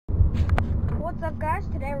What's up, guys?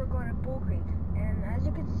 Today we're going to Bull Creek, and as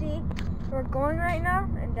you can see, we're going right now,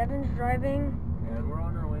 and Devin's driving. And we're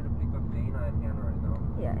on our way to pick up Dana and Hannah right now.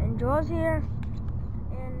 Yeah, and Joel's here,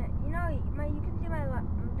 and you know, you can see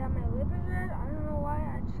that my lip is red. I don't know why.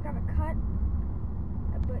 I just got a cut,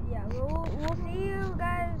 but yeah, we'll see you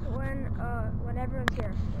guys when everyone's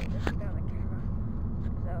here. So just got the camera.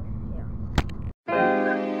 So yeah.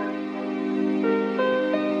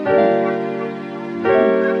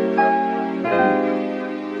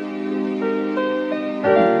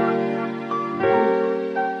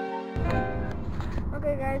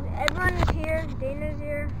 Okay guys, everyone is here. Dana's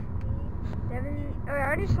here. Devin, I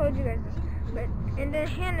already told you guys this, but and then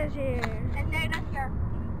Hannah's here. And Dana's here.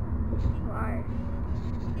 Why?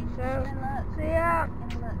 So yeah,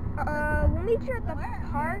 we'll meet you at the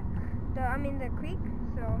park. The creek.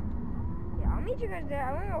 So yeah, I'll meet you guys there.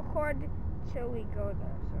 I won't record till we go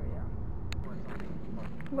there. So yeah.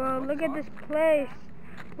 Well, look at this place.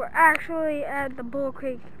 We're actually at the Bull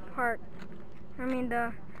Creek Park.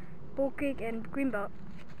 The Bull Creek and Greenbelt.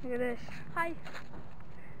 Look at this. Hi.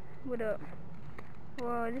 What up?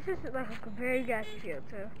 Well, this is like a very gassy field,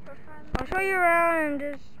 so I'll show you around and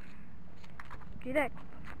just do that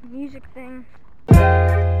music thing.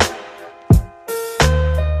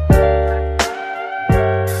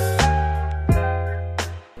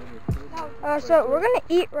 So we're gonna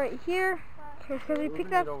eat right here because we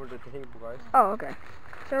picked up. Over the table, guys. Oh, okay.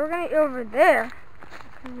 So we're gonna eat over there.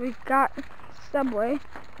 We got Subway.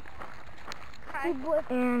 Hi.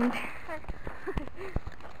 And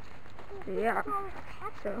yeah,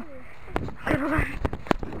 so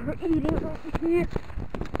we're eating over here.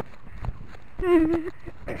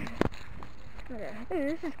 Okay. Hey,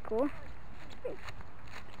 this is cool.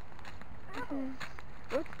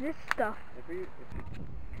 What's this stuff?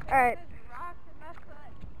 Alright.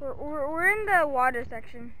 We're in the water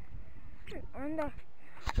section. We're in the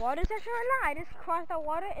water section right now. I just crossed that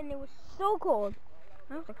water and it was so cold.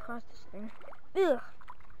 I have to cross this thing. Ugh.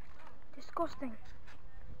 Disgusting.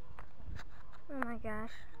 Oh my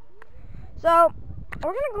gosh. So,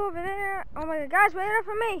 we're gonna go over there. Oh my god, guys, wait up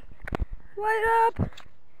for me. Wait up.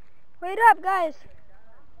 Wait up, guys.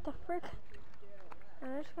 What the frick?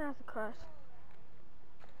 I'm just gonna have to cross.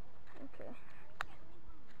 Okay.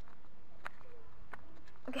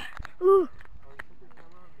 Okay. Ooh.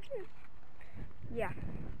 Yeah.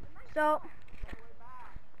 So,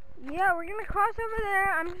 yeah, we're gonna cross over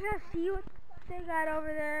there. I'm just gonna see what they got over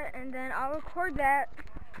there, and then I'll record that.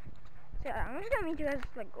 So I'm just gonna meet you guys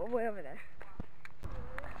like way over there.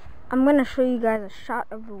 I'm gonna show you guys a shot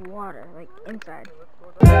of the water, like inside.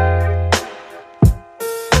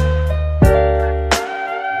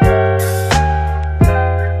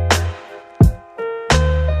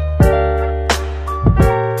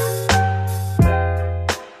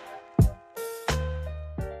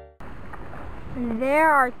 And there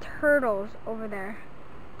are turtles over there.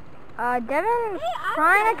 Devin was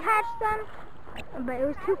trying to catch them, but it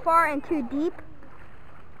was too far and too deep,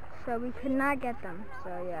 so we could not get them.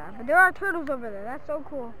 So yeah, but there are turtles over there. That's so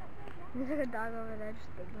cool. There's like a dog over there just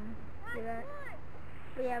digging. See that?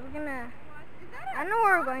 But yeah, we're gonna. I don't know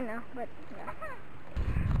where we're going now, but yeah.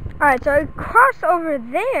 All right, so I crossed over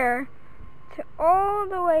there to all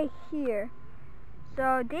the way here.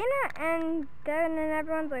 So Dana and Devin and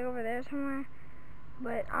everyone's like over there somewhere.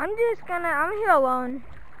 But I'm here alone.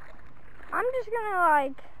 I'm just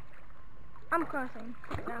gonna I'm crossing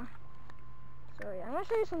now. So yeah, I'm gonna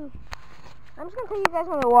show you I'm just gonna take you guys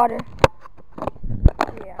on the water.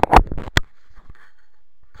 Yeah.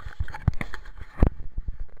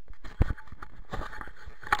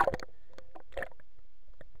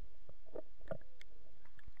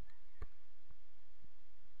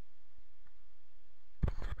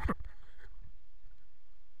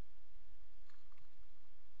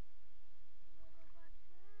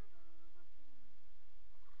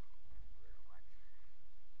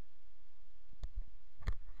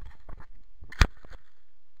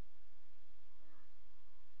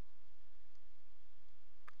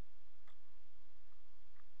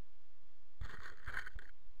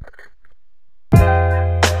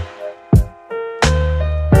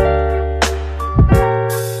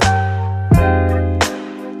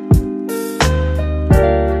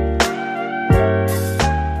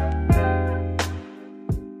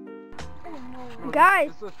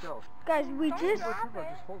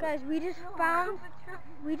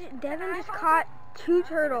 Devin just caught 2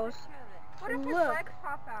 turtles. What if his Look. legs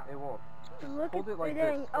pop out? It won't. Look Hold at it like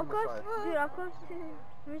they're this up from the close, side. dude. Up close too.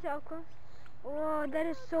 Let me see up close. Oh, that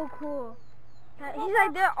is so cool. He's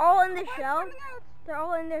like they're all in the shell. They're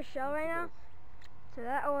all in their shell right now. So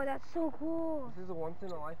that, oh, that's so cool. This is a once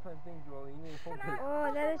in a lifetime thing, Joel. You need to focus.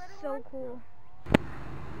 Oh, that is so cool.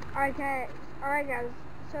 Alright guys,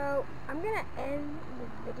 so I'm gonna end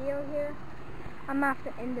the video here. I'm gonna have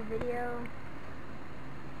to end the video,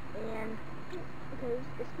 and because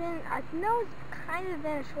it's been, I know it's kind of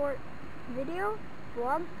been a short video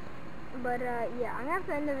vlog, but yeah, I'm gonna have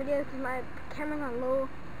to end the video because my camera's on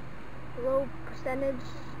low percentage.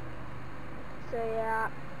 So yeah,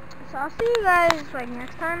 so I'll see you guys like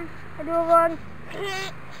next time I do a vlog.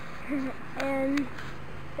 And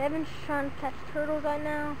Devin's trying to catch turtles right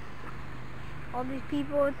now. All these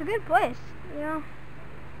people, it's a good place, you know.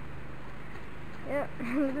 Yeah,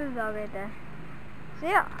 look at the dog right there. So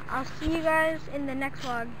yeah, I'll see you guys in the next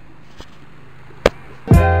vlog.